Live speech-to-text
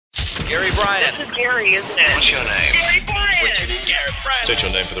Gary Bryan. This is Gary, isn't it? What's your name? Gary Bryan. What's your name? Gary Bryan. State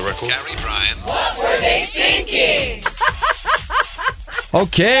your name for the record. Gary Bryan. What were they thinking?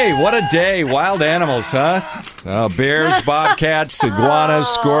 Okay, what a day. Wild animals, huh? Bears, bobcats, iguanas,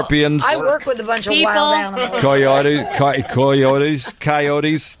 scorpions, I work with a bunch of wild animals.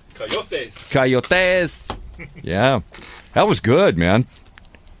 coyotes. Yeah, that was good, man.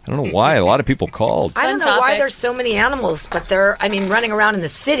 I don't know why. A lot of people called. I don't know why there's so many animals, but they're, running around in the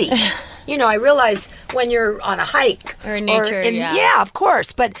city. I realize when you're on a hike. Or in nature, yeah, of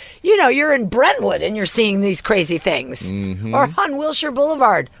course. But, you're in Brentwood and you're seeing these crazy things. Mm-hmm. Or on Wilshire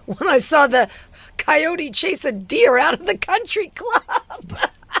Boulevard when I saw the coyote chase a deer out of the country club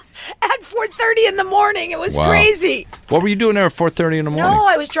at 4:30 in the morning. It was crazy. What were you doing there at 4:30 in the morning? No,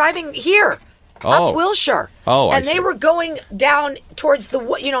 I was driving here. Up Wilshire. And they were going down towards the,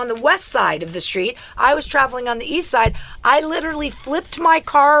 on the west side of the street. I was traveling on the east side. I literally flipped my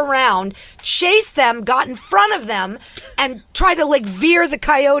car around, chased them, got in front of them, and tried to veer the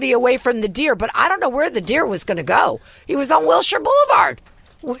coyote away from the deer. But I don't know where the deer was going to go. He was on Wilshire Boulevard.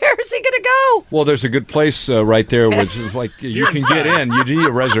 Where is he going to go? Well, there's a good place right there which is you can get in. You need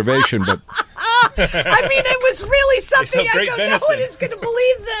a reservation, but... it was really something. I don't know who is going to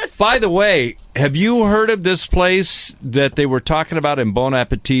believe this. By the way, have you heard of this place that they were talking about in Bon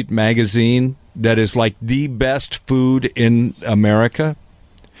Appetit magazine that is the best food in America?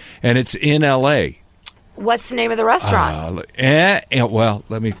 And it's in L.A. What's the name of the restaurant? Well,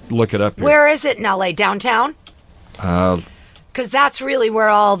 let me look it up here. Where is it in L.A.? Downtown? Because that's really where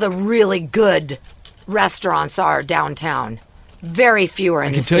all the really good restaurants are downtown. Very few are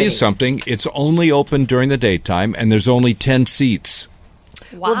in the city. I can tell you something. It's only open during the daytime, and there's only 10 seats.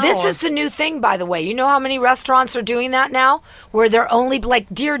 Wow. Well, this is the new thing, by the way. You know how many restaurants are doing that now? Where they're only,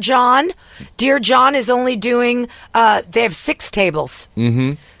 Dear John. Dear John is only doing, they have 6 tables.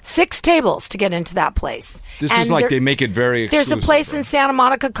 Mm-hmm. 6 tables to get into that place. This is they make it very exclusive. There's a place in Santa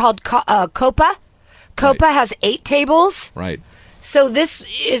Monica called Copa. Copa has 8 tables. Right. So this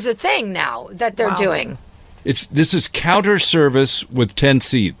is a thing now that they're doing. This is counter service with 10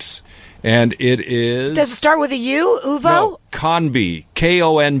 seats, and it is. Does it start with a U? Uvo? No, Konbi,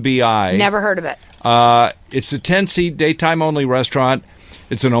 Konbi. Never heard of it. It's a 10-seat daytime only restaurant.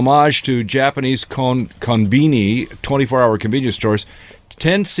 It's an homage to Japanese konbini, 24-hour convenience stores.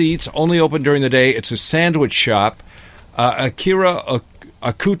 10 seats, only open during the day. It's a sandwich shop. Akira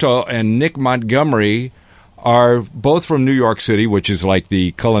Akuto and Nick Montgomery are both from New York City, which is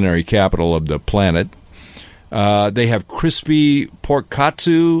the culinary capital of the planet. They have crispy pork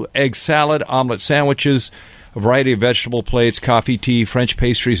katsu, egg salad, omelet sandwiches, a variety of vegetable plates, coffee, tea, French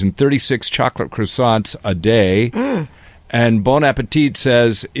pastries, and 36 chocolate croissants a day. And Bon Appetit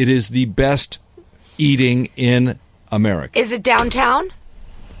says it is the best eating in America. Is it downtown?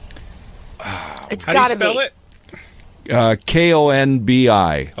 It's got to be. How do you spell it?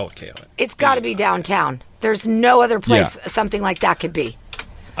 Konbi. Oh, K-O-N. It's got to be downtown. There's no other place something like that could be.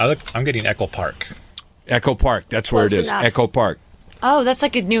 I'm getting Echo Park. Echo Park. That's where it is. Enough. Echo Park. Oh, that's a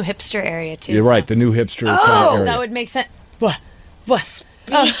new hipster area, too. You're right. The new hipster area. That would make sense. What?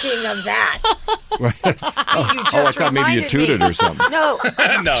 Speaking of that. I thought maybe you tooted or something. No.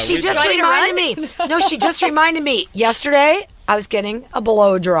 She just reminded me. No, she just reminded me. Yesterday, I was getting a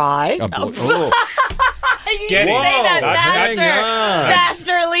blow dry. You need to say that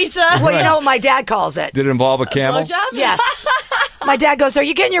faster, Lisa. Well, what my dad calls it. Did it involve a camel? Blowjob? Yes. My dad goes, "Are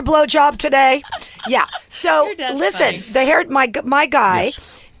you getting your blowjob today?" Yeah. So listen, funny. my guy,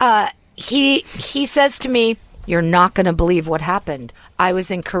 he says to me, "You're not going to believe what happened. I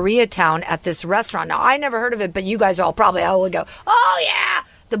was in Koreatown at this restaurant. Now I never heard of it, but you guys all probably will go, oh yeah,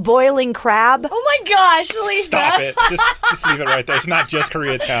 the boiling crab." Oh my gosh, Lisa! Stop it! Just leave it right there. It's not just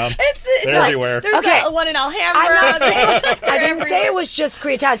Koreatown. They're everywhere. There's that one in Alhambra. I didn't say it was just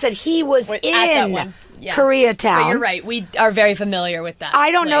Koreatown. I said he was in Koreatown. But you're right. We are very familiar with that.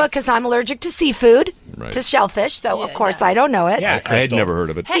 I don't know it because I'm allergic to seafood, to shellfish. So of course I don't know it. Yeah, I had never heard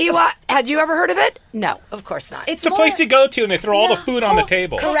of it. Had you ever heard of it? No, of course not. It's a place you go to, and they throw all the food on the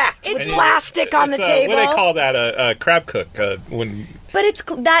table. Correct. It's plastic on the table. What do they call that? A crab cook. But it's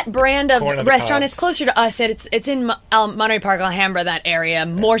that brand of restaurant. Cobs. It's closer to us. It's in Monterey Park, Alhambra, that area.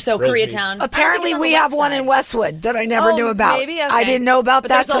 More so Koreatown. Apparently, we have one in Westwood that I never knew about. Maybe? Okay. I didn't know about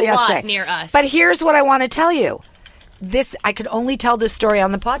that till yesterday. Lot near us. But here's what I want to tell you. I could only tell this story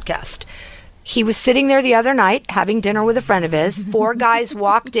on the podcast. He was sitting there the other night having dinner with a friend of his. 4 guys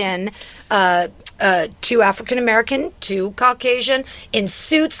walked in. 2 African American, 2 Caucasian, in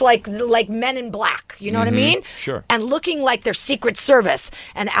suits like Men in Black. You know what I mean? Sure. And looking like they're Secret Service.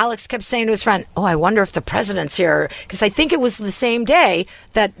 And Alex kept saying to his friend, "Oh, I wonder if the president's here," because I think it was the same day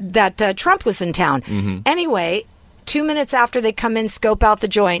that Trump was in town. Anyway, 2 minutes after they come in, scope out the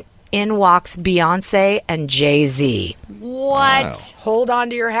joint, in walks Beyonce and Jay-Z. What? Wow. Hold on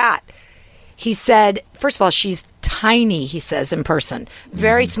to your hat. He said, first of all, she's tiny, he says, in person.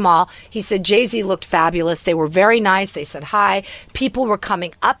 Very small. He said Jay-Z looked fabulous. They were very nice. They said hi. People were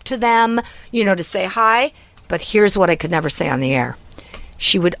coming up to them, to say hi. But here's what I could never say on the air.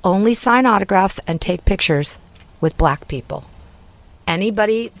 She would only sign autographs and take pictures with black people.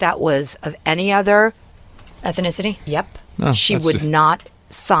 Anybody that was of any other Ethnicity? Yep. Oh, she that's would not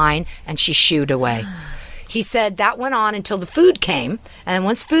sign, and she shooed away. He said that went on until the food came, and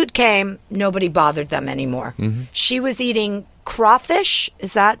once food came, nobody bothered them anymore. She was eating crawfish.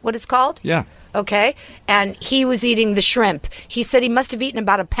 Is that what it's called? Yeah. Okay. And he was eating the shrimp. He said he must have eaten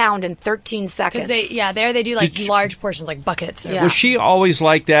about a pound in 13 seconds. Because they do like large portions, like buckets. Yeah. Was she always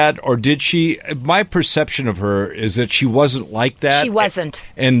like that, or did she? My perception of her is that she wasn't like that. She wasn't.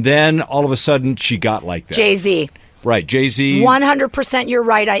 And then all of a sudden, she got like that. Jay-Z. Right, Jay-Z. 100% you're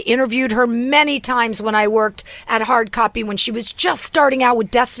right. I interviewed her many times when I worked at Hard Copy when she was just starting out with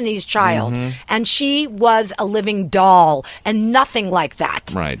Destiny's Child. And she was a living doll and nothing like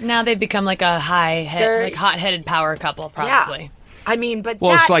that. Right. Now they've become like a hot-headed power couple, probably. Yeah. I mean, but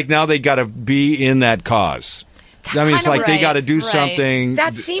Well, it's like now they got to be in that cause. I mean, it's like they got to do something.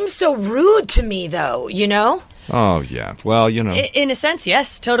 That seems so rude to me, though, Oh, yeah. Well, In a sense,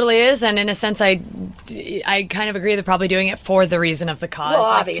 yes, totally is. And in a sense, I kind of agree they're probably doing it for the reason of the cause. Well,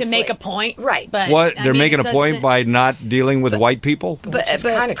 like, obviously. to make a point. Right. But, what? I They're mean, making it a point doesn't- by not dealing with white people? But it's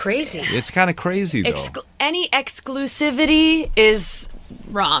kind of crazy. It's kind of crazy, though. Any exclusivity is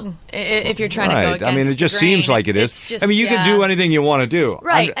wrong if you're trying to go Right. against I mean, it just the grain. seems like it is. It's just, I mean, you can do anything you want to do.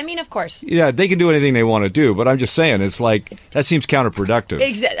 Right. I mean, of course. Yeah, they can do anything they want to do, but I'm just saying, it's like, that seems counterproductive.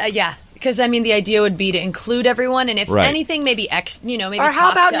 Yeah. Because, I mean, the idea would be to include everyone, and if Right. anything, maybe maybe Or how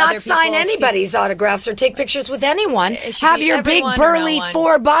talk about to not other sign people, see- anybody's autographs or take pictures with anyone? It should Have be your big everyone or burly no one.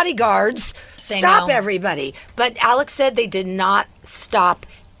 4 bodyguards Say stop no. everybody. But Alex said they did not stop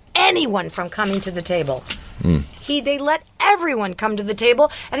anyone from coming to the table. They let everyone come to the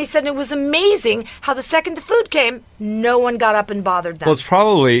table, and he said it was amazing how the second the food came, no one got up and bothered them. Well, it's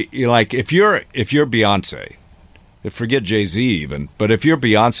probably like if you're Beyonce, forget Jay-Z even, but if you're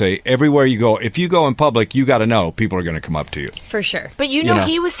Beyonce, everywhere you go, if you go in public, you got to know people are going to come up to you. For sure. But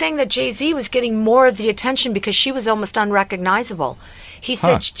he was saying that Jay-Z was getting more of the attention because she was almost unrecognizable. He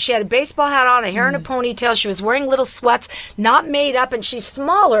said she had a baseball hat on, a hair in a ponytail. She was wearing little sweats, not made up, and she's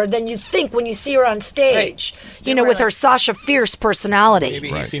smaller than you think when you see her on stage. Right. With her Sasha Fierce personality.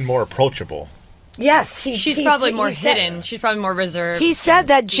 Maybe he seemed more approachable. Yes, She's probably more hidden. She's probably more reserved. He said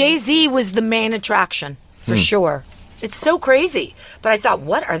that Jay-Z was the main attraction, for sure. It's so crazy. But I thought,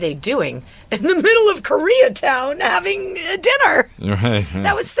 what are they doing in the middle of Koreatown having a dinner? Right.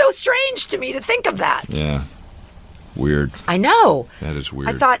 That was so strange to me to think of that. Yeah. Weird. I know. That is weird.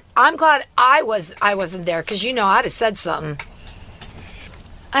 I thought, I'm glad I wasn't there because I'd have said something.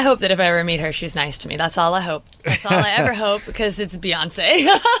 I hope that if I ever meet her, she's nice to me. That's all I hope. That's all I ever hope because it's Beyonce.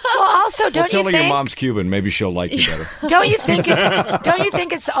 Well, also, don't tell you her think? your mom's Cuban. Maybe she'll like you better. Don't you think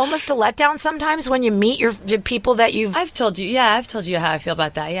it's almost a letdown sometimes when you meet your people that you've? I've told you how I feel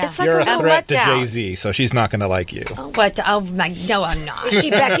about that. Yeah. It's like You're a a threat to letdown. Jay-Z, so she's not going to like you. What? Oh my! No, I'm not. Is she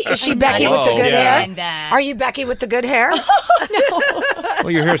Becky? Is she Becky not with the even good doing hair? Are you Becky with the good hair?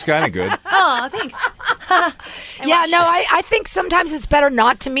 Well, your hair's kind of good. Oh, thanks. Yeah, no, I think sometimes it's better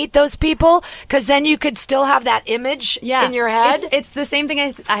not to meet those people because then you could still have that image in your head. It's the same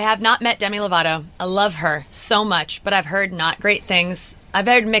thing. I have not met Demi Lovato. I love her so much, but I've heard not great things. I've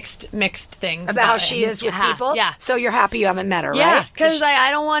heard mixed things about how she is with people. Yeah. So you're happy you haven't met her, Yeah, right? because I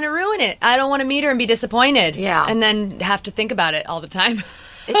don't want to ruin it. I don't want to meet her and be disappointed. Yeah. And then have to think about it all the time.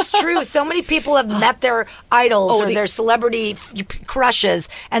 It's true. So many people have met their idols or their celebrity crushes,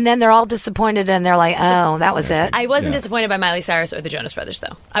 and then they're all disappointed, and they're like, "Oh, that was it." I wasn't disappointed by Miley Cyrus or the Jonas Brothers,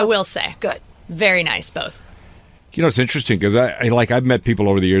 though. I will say. Good. Very nice, both. It's interesting because I've met people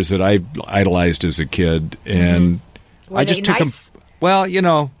over the years that I idolized as a kid, and I just took them. Well,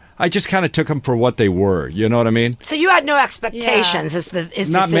 I just kind of took them for what they were. You know what I mean? So you had no expectations. Is the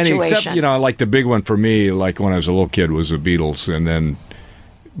Not situation? many, except like the big one for me, like when I was a little kid, was the Beatles, and then.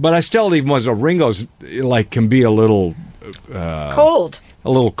 But I still even was a Ringo's can be a little cold. A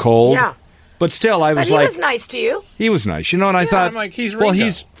little cold. Yeah. But still, I was he was nice to you. He was nice, and I thought, I'm like, he's Ringo. well,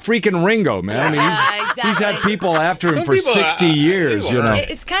 he's freaking Ringo, man. I mean, he's had people after him for people, 60 years,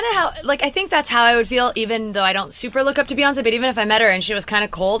 It's kind of how, I think that's how I would feel, even though I don't super look up to Beyonce, but even if I met her and she was kind of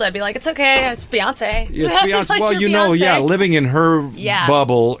cold, I'd be like, it's okay, it's Beyonce. It's Beyonce. Well, Beyonce. Living in her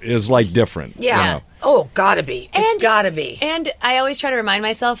bubble is different. Yeah. Oh, gotta be. It's gotta be. And I always try to remind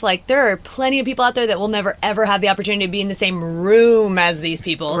myself, there are plenty of people out there that will never, ever have the opportunity to be in the same room as these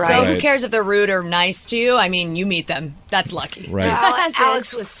people. Right. So who cares if they're rude or nice to you? I mean, you meet them. That's lucky. Right.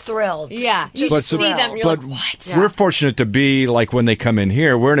 Alex was thrilled. Yeah. You see them, you're like, what? We're fortunate to be, when they come in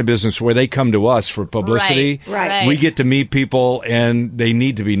here, we're in a business where they come to us for publicity. Right. We get to meet people, and they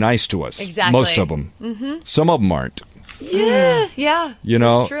need to be nice to us. Exactly. Most of them. Mm-hmm. Some of them aren't. Yeah.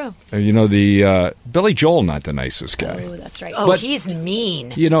 That's true. The Billy Joel, not the nicest guy. Oh, that's right. Oh, but he's mean.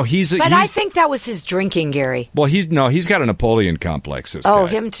 But I think that was his drinking, Gary. Well, he's got a Napoleon complex. This guy.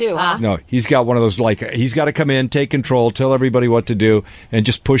 Him too, huh? No, he's got one of those, he's got to come in, take control, tell everybody what to do, and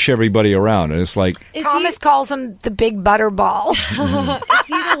just push everybody around. And it's like... Thomas calls him the big butterball. Is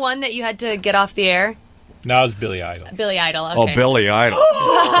he the one that you had to get off the air? No, it's Billy Idol. Billy Idol, okay. Oh, Billy Idol.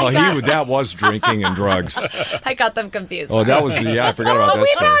 That was drinking and drugs. I got them confused. Oh, that was, I forgot about that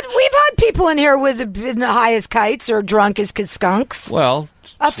story. We've had people in here with been high as kites or drunk as skunks. Well,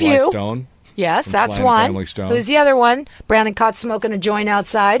 a few. Stone. Yes, that's Sly and one. Family Stone. Who's the other one? Brandon caught smoking a joint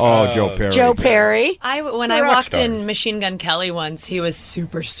outside. Oh, Joe Perry. Joe Perry. When I walked in Machine Gun Kelly once, he was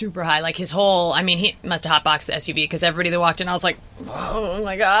super, super high. His whole, he must have hotboxed the SUV because everybody that walked in, I was like, oh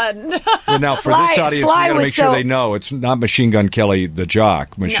my God. Well, now, for this audience, we got to make sure they know it's not Machine Gun Kelly, the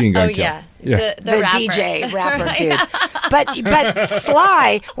jock. Machine Gun Kelly. Yeah. The rapper. DJ rapper dude. But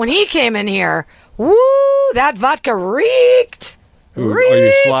Sly, when he came in here, woo, that vodka reeked. Are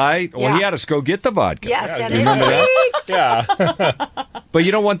you Sly? Well, he had us go get the vodka. Yes, and remember that? Yeah.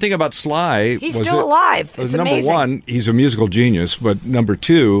 But one thing about Sly... He's still alive. It's number amazing. one, he's a musical genius, but number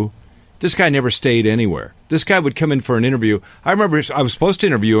two, this guy never stayed anywhere. This guy would come in for an interview. I remember I was supposed to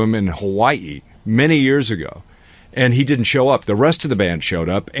interview him in Hawaii many years ago, and he didn't show up. The rest of the band showed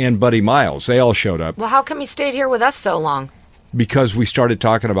up, and Buddy Miles. They all showed up. Well, how come he stayed here with us so long? Because we started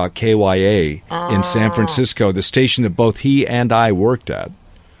talking about KYA in San Francisco, the station that both he and I worked at.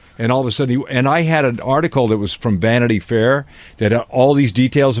 And all of a sudden, and I had an article that was from Vanity Fair that had all these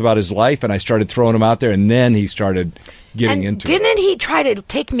details about his life, and I started throwing them out there, and then he started getting into it. Didn't he try to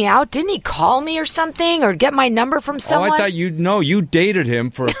take me out? Didn't he call me or something, or get my number from someone? Oh, I thought you dated him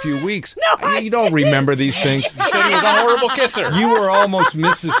for a few weeks. No, you don't remember these things. You said he was a horrible kisser. You were almost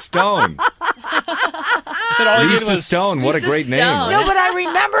Mrs. Stone. Lisa Stone, what a great name! Right? No, but I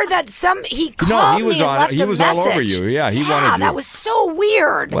remember that he called he was me and left he was a all message. over you. Yeah, he wanted you. That was so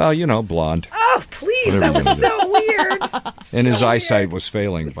weird. Well, blonde. Oh, please, that was so weird. And his eyesight was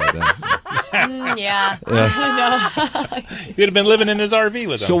failing by then. Yeah. You'd have been living in his RV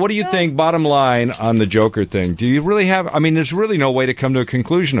with him. So what do you think, bottom line, on the Joker thing? Do you really have... there's really no way to come to a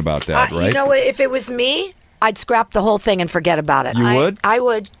conclusion about that, right? You know what? If it was me, I'd scrap the whole thing and forget about it. You would? I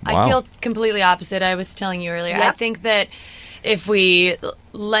would. Wow. I feel completely opposite. I was telling you earlier. Yep. I think that if we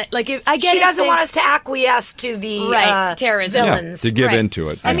she doesn't want us to acquiesce to the terrorism villains. To give into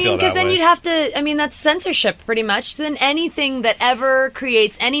it. Because then you'd have to. That's censorship, pretty much. Then anything that ever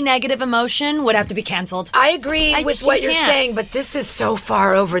creates any negative emotion would have to be canceled. I agree with what you're saying, but this is so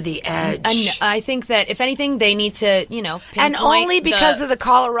far over the edge. I think that if anything, they need to, and only because of the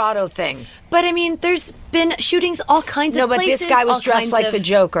Colorado thing. But there's been shootings all kinds of places. No, but this guy was dressed like the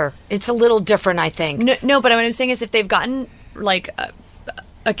Joker. It's a little different, I think. No, but what I'm saying is, if they've gotten like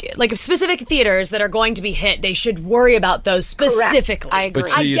specific theaters that are going to be hit, they should worry about those specifically. Correct. I agree.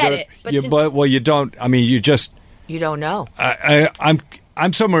 But see, I get it. But you don't. You don't know.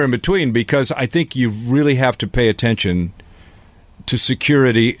 I'm somewhere in between, because I think you really have to pay attention to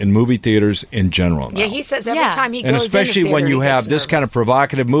security in movie theaters in general now. Yeah, he says every time he goes and especially in the when theater, you have this kind of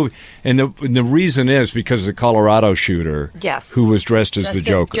provocative movie. And the reason is because of the Colorado shooter, who was dressed as the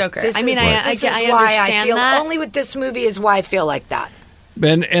Joker. This I understand feel that. Only with this movie is why I feel like that.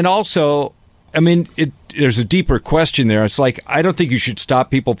 And also, there's a deeper question there. It's like, I don't think you should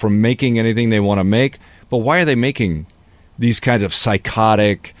stop people from making anything they want to make, but why are they making these kinds of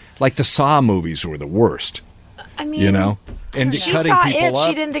psychotic, like the Saw movies were the worst? And she cutting saw people it. up.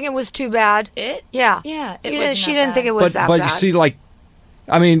 She didn't think it was too bad. It? Yeah. She didn't think it was that bad. But you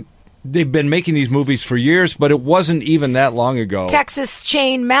see, they've been making these movies for years, but it wasn't even that long ago. Texas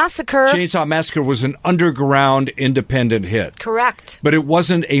Chainsaw Massacre was an underground independent hit. Correct. But it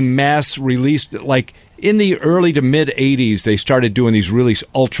wasn't a mass release. Like in the early to mid 80s, they started doing these really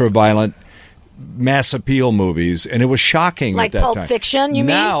ultra violent mass appeal movies, and it was shocking like at that Pulp time. Fiction, you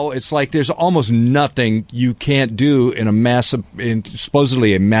mean? Now it's like there's almost nothing you can't do in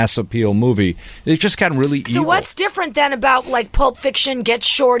supposedly a mass appeal movie. It's just gotten really evil. So what's different then about like Pulp Fiction, Get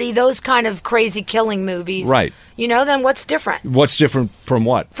Shorty, those kind of crazy killing movies? Right. Then what's different? What's different from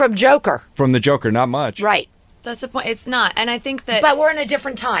what? From Joker. From the Joker, not much. Right. That's the point. It's not. And I think that... But we're in a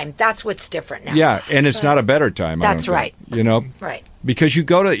different time. That's what's different now. Yeah, and it's not a better time. That's right. Right. Because you're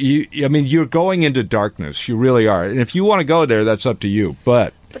going into darkness. You really are. And if you want to go there, that's up to you.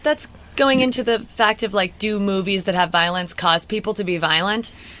 But that's going into the fact of, like, do movies that have violence cause people to be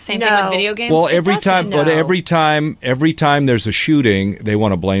violent? Same thing with video games? Well, every time there's a shooting, they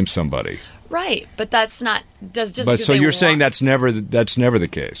want to blame somebody. Right, but that's not... So you're saying that's never the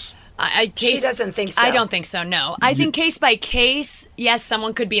case? She doesn't think so. I don't think so, no. I think case by case, yes,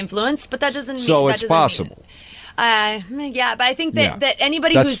 someone could be influenced, but that doesn't mean... So it's possible. Yeah, but I think that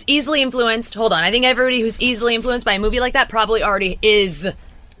anybody who's easily influenced... Hold on. I think everybody who's easily influenced by a movie like that probably already is...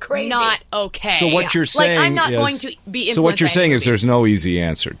 Crazy. Not okay. So what you're saying I'm not going to be influenced. So what you're saying is there's no easy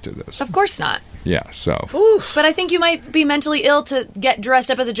answer to this. Of course not. Yeah, so. Oof. But I think you might be mentally ill to get dressed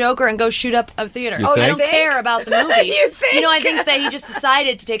up as a Joker and go shoot up a theater. You think? I don't care about the movie. You think? I think that he just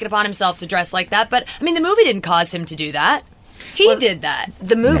decided to take it upon himself to dress like that. But, I mean, the movie didn't cause him to do that. He did that.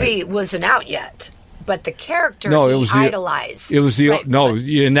 The movie wasn't out yet. But the character idolized. It was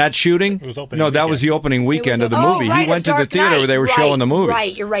in that shooting? It was opening that weekend. was the opening weekend of the movie. Right, he went to the theater where they were showing the movie.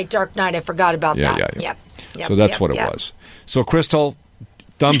 Right, you're right, Dark Knight. I forgot about that. Yeah. So that's what it was. So Crystal,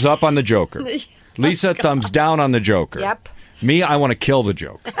 thumbs up on the Joker. Lisa, thumbs down on the Joker. Yep. Me, I want to kill the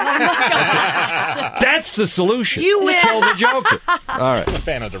Joker. That's the solution. You will. Kill the Joker. All right. I'm a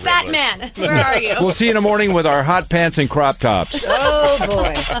fan of the Batman, where are you? We'll see you in the morning with our hot pants and crop tops. Oh,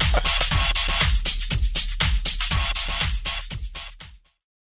 boy.